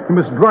friends, you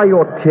must dry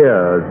your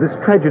tears. This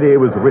tragedy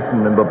was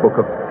written in the Book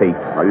of Fate.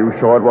 Are you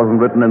sure it wasn't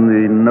written in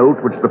the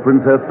note which the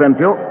princess sent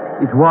you?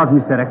 It was,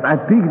 Mr. X. I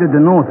picked the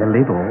note a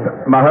little.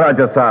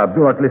 Maharaja Sahib,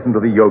 do not listen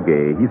to the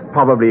yogi. He's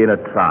probably in a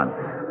trance.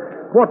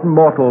 What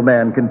mortal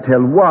man can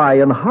tell why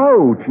and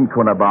how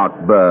Chincona bark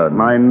burns?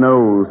 My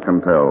nose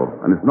can tell.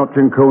 And it's not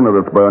Chincona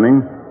that's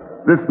burning.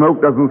 This smoke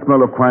doesn't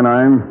smell of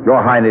quinine.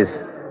 Your Highness,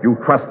 you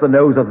trust the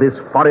nose of this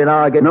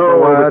foreigner against the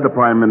No, word? Mr.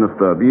 Prime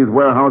Minister. These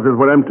warehouses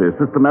were empty,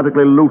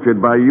 systematically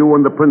looted by you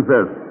and the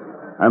princess.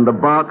 And the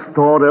bark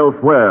stored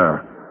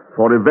elsewhere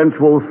for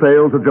eventual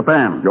sale to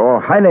Japan. Your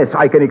Highness,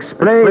 I can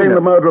explain. Explain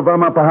the murder of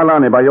Amar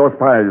Pahalani by your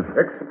spies.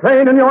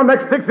 Explain in your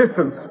next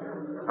existence.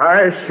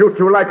 I shoot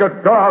you like a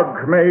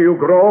dog. May you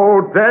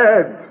grow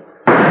dead.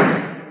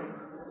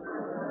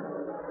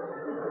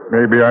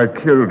 Maybe I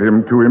killed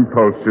him too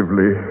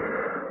impulsively.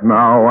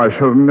 Now I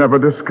shall never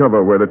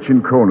discover where the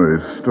Chincona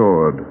is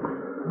stored.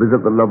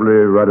 Visit the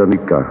lovely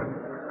Radanika.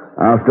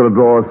 Ask her to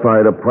draw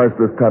aside a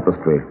priceless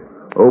tapestry.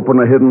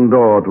 Open a hidden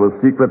door to a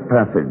secret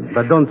passage.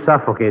 But don't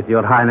suffocate,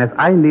 Your Highness.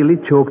 I nearly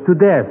choked to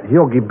death.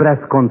 Yogi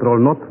breath control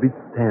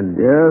notwithstanding.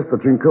 Yes, the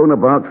Chincona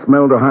bark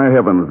smelled to high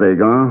heavens,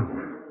 Zagon.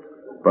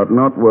 But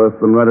not worse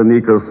than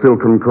Radanika's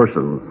silken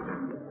cushions.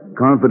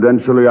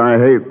 Confidentially, I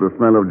hate the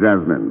smell of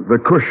jasmine. The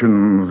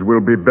cushions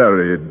will be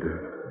buried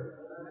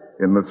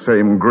in the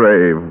same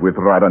grave with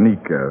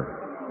Radanika.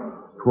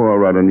 Poor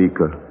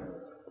Radanika.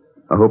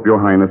 I hope Your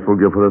Highness will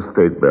give her a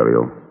state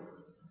burial.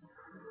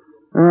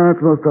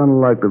 It's most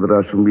unlikely that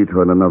I shall meet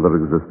her in another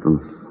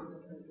existence.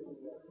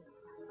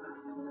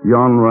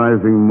 Yon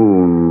rising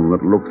moon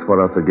that looks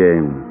for us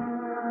again.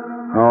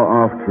 How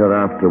oft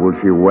hereafter will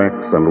she wax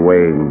and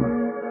wane?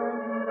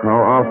 How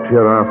oft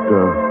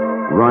hereafter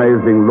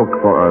rising look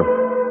for us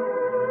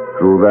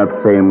through that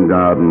same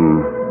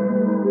garden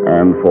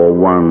and for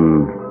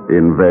one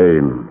in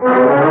vain.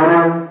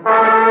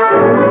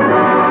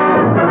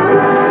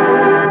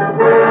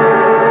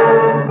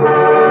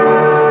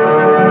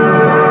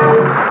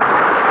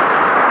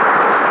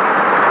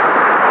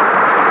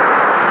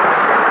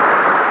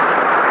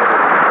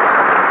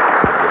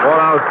 Before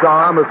our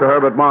star, Mr.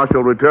 Herbert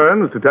Marshall,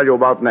 returns to tell you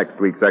about next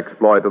week's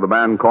exploit of the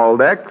man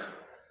called X,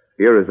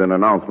 here is an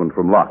announcement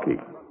from Lockheed.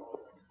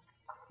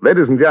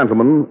 Ladies and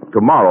gentlemen,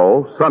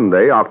 tomorrow,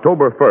 Sunday,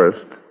 October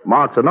 1st,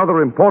 marks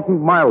another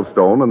important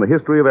milestone in the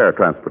history of air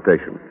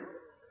transportation.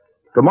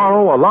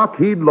 Tomorrow, a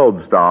Lockheed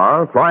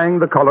Lodestar, flying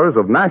the colors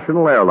of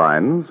National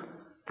Airlines,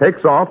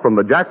 takes off from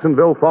the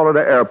Jacksonville,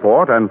 Florida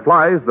airport and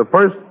flies the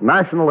first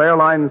National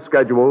Airlines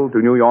schedule to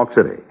New York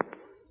City.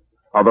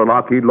 Other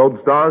Lockheed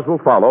Lodestars will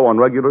follow on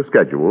regular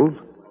schedules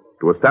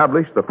to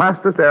establish the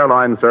fastest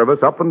airline service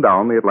up and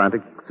down the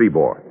Atlantic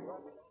seaboard.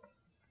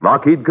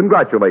 Lockheed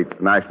congratulates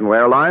National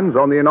Airlines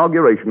on the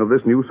inauguration of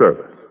this new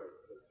service,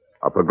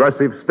 a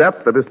progressive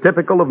step that is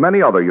typical of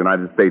many other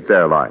United States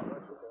airlines.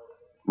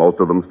 Most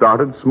of them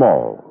started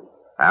small,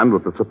 and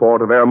with the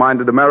support of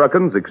air-minded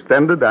Americans,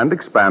 extended and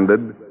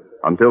expanded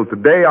until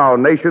today our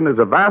nation is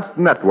a vast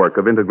network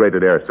of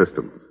integrated air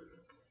systems.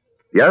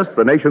 Yes,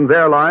 the nation's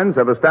airlines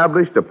have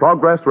established a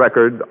progress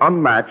record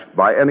unmatched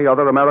by any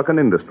other American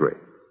industry.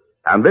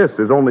 And this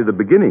is only the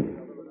beginning.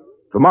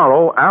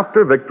 Tomorrow,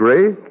 after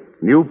victory,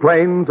 new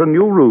planes and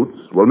new routes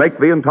will make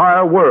the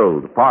entire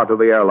world part of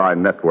the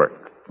airline network,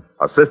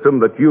 a system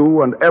that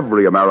you and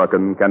every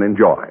American can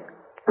enjoy.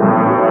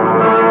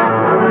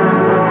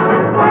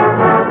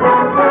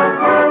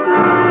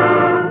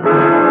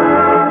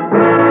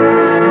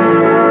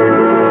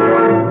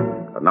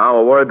 And now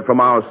a word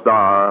from our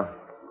star,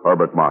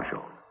 Herbert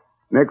Marshall.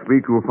 Next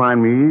week you'll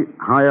find me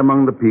high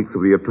among the peaks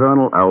of the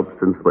eternal Alps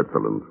in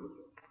Switzerland,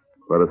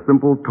 where a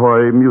simple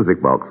toy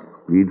music box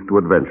leads to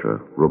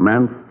adventure,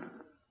 romance,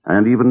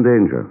 and even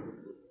danger.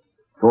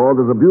 For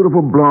there's a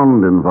beautiful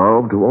blonde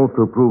involved who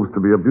also proves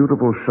to be a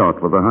beautiful shot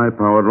with a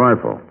high-powered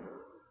rifle.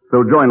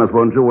 So join us,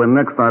 won't you, when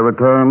next I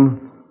return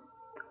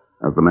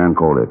as the man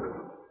called X.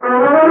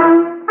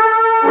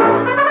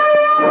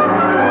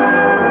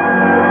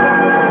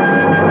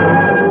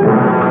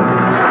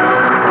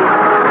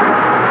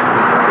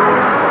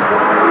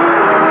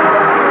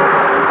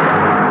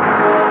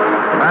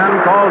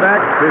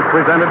 Is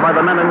presented by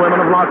the men and women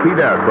of Lockheed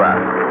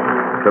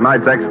Aircraft.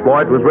 Tonight's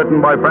exploit was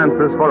written by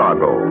Francis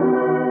Farrago.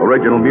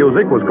 Original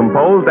music was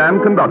composed and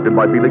conducted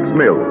by Felix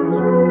Mills.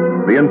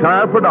 The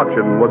entire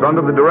production was under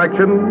the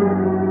direction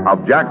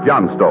of Jack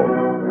Johnstone.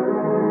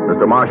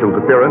 Mr. Marshall's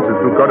appearance is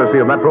through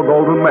courtesy of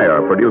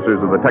Metro-Goldwyn-Mayer, producers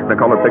of the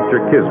Technicolor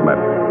picture Kismet.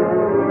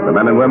 The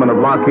men and women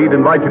of Lockheed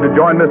invite you to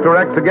join Mr.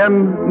 X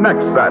again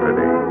next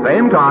Saturday.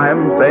 Same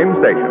time, same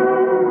station.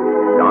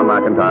 John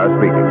McIntyre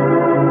speaking.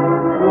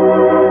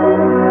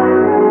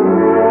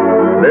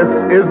 This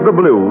is the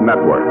Blue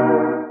Network.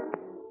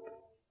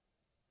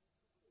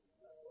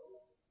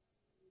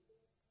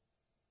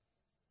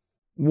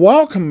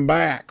 Welcome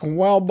back.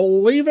 Well,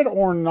 believe it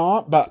or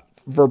not, but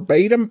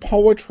verbatim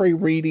poetry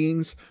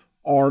readings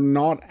are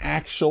not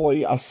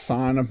actually a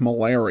sign of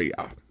malaria.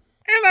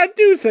 And I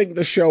do think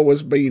the show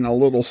was being a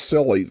little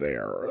silly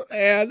there.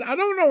 And I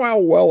don't know how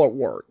well it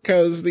worked,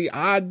 because the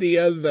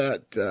idea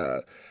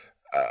that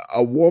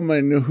a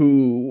woman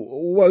who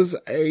was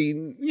a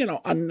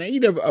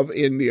native of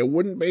India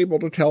wouldn't be able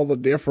to tell the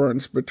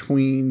difference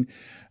between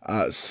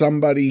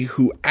somebody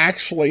who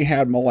actually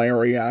had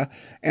malaria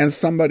and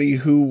somebody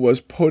who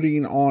was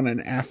putting on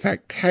an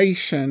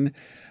affectation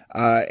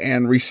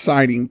and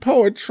reciting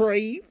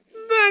poetry.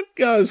 That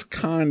does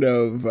kind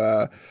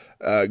of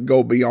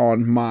go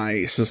beyond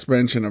my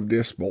suspension of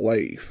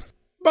disbelief.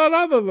 But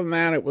other than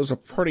that, it was a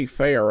pretty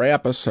fair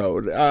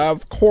episode.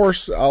 Of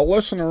course,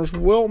 listeners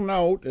will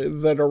note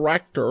the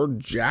director,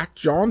 Jack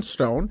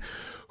Johnstone,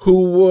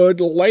 who would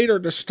later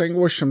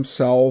distinguish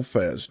himself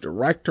as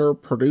director,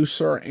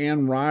 producer,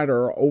 and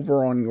writer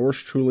over on Yours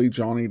Truly,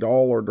 Johnny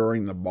Dollar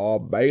during the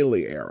Bob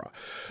Bailey era.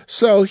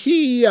 So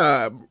he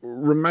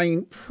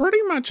remained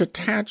pretty much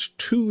attached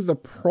to the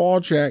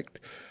project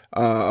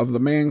of The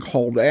Man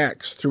Called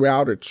X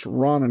throughout its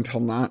run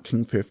until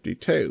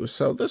 1952.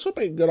 So this will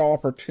be a good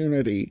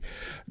opportunity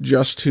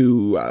just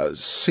to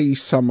see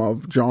some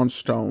of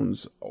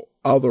Johnstone's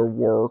other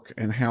work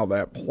and how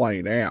that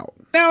played out.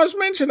 Now, as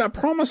mentioned, I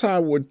promised I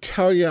would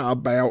tell you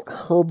about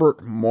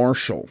Herbert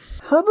Marshall.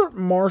 Herbert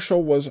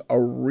Marshall was a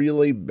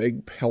really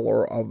big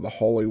pillar of the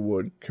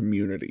Hollywood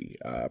community,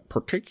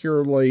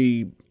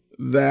 particularly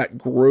that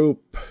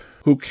group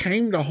who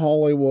came to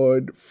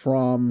Hollywood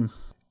from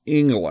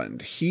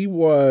England. He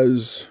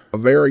was a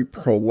very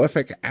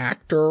prolific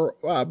actor,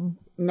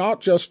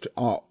 not just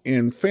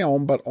in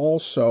film, but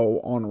also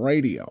on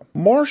radio.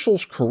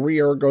 Marshall's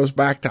career goes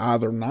back to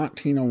either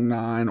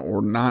 1909 or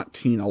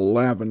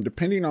 1911,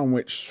 depending on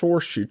which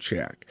source you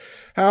check.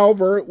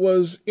 However, it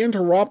was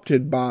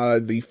interrupted by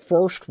the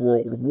First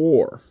World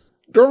War.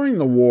 During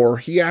the war,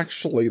 he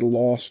actually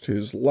lost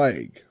his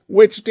leg,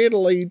 which did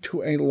lead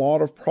to a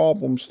lot of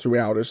problems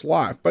throughout his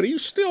life, but he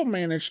still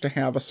managed to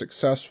have a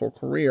successful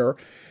career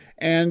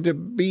and to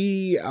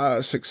be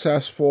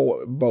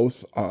successful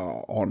both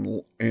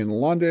in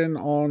London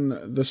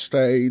on the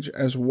stage,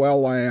 as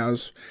well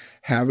as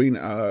having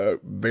a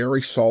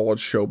very solid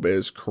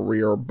showbiz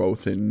career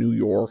both in New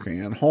York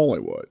and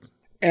Hollywood.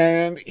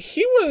 And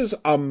he was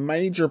a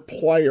major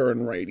player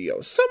in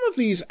radio. Some of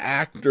these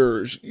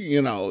actors,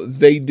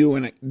 they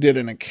did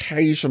an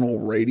occasional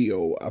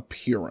radio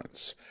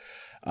appearance.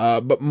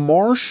 But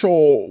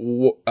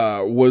Marshall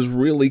was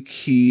really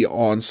key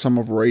on some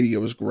of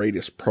radio's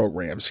greatest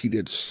programs. He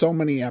did so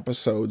many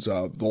episodes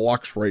of the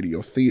Lux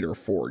Radio Theater,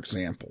 for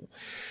example.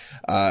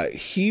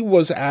 He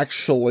was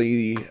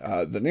actually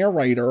the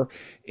narrator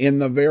in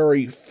the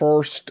very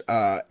first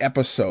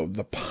episode,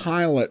 the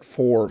pilot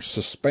for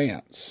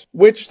Suspense,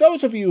 which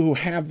those of you who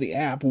have the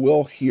app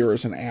will hear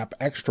as an app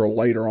extra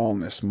later on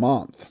this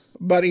month.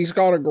 But he's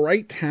got a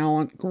great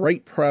talent,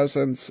 great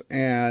presence,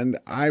 and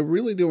I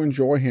really do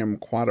enjoy him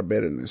quite a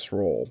bit in this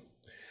role.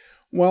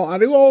 Well, I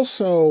do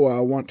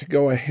also want to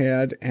go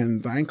ahead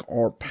and thank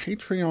our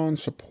Patreon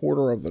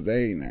supporter of the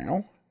day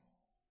now.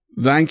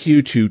 Thank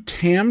you to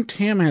Tim.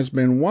 Tim has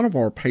been one of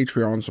our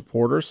Patreon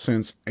supporters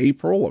since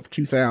April of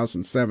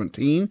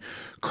 2017,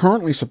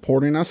 currently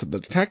supporting us at the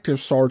Detective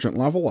Sergeant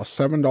level of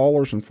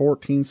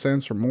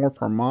 $7.14 or more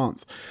per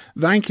month.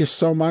 Thank you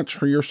so much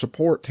for your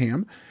support,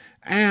 Tim.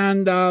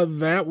 And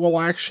that will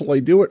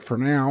actually do it for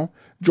now.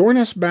 Join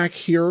us back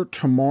here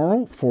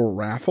tomorrow for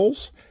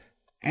raffles.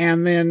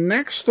 And then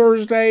next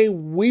Thursday,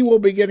 we will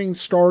be getting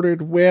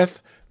started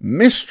with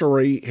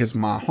Mystery is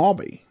My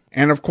Hobby.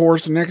 And of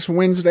course, next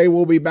Wednesday,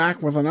 we'll be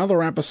back with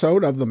another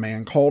episode of The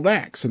Man Called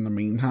X. In the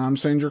meantime,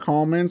 send your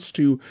comments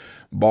to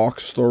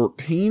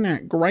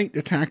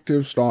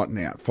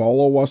box13@greatdetectives.net.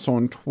 Follow us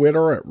on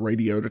Twitter at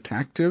Radio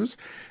Detectives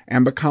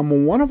and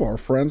become one of our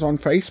friends on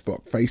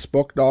Facebook,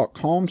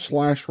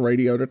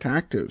 facebook.com/Radio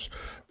Detectives.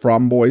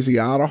 From Boise,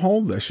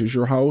 Idaho, this is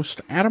your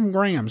host, Adam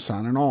Graham,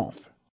 signing off.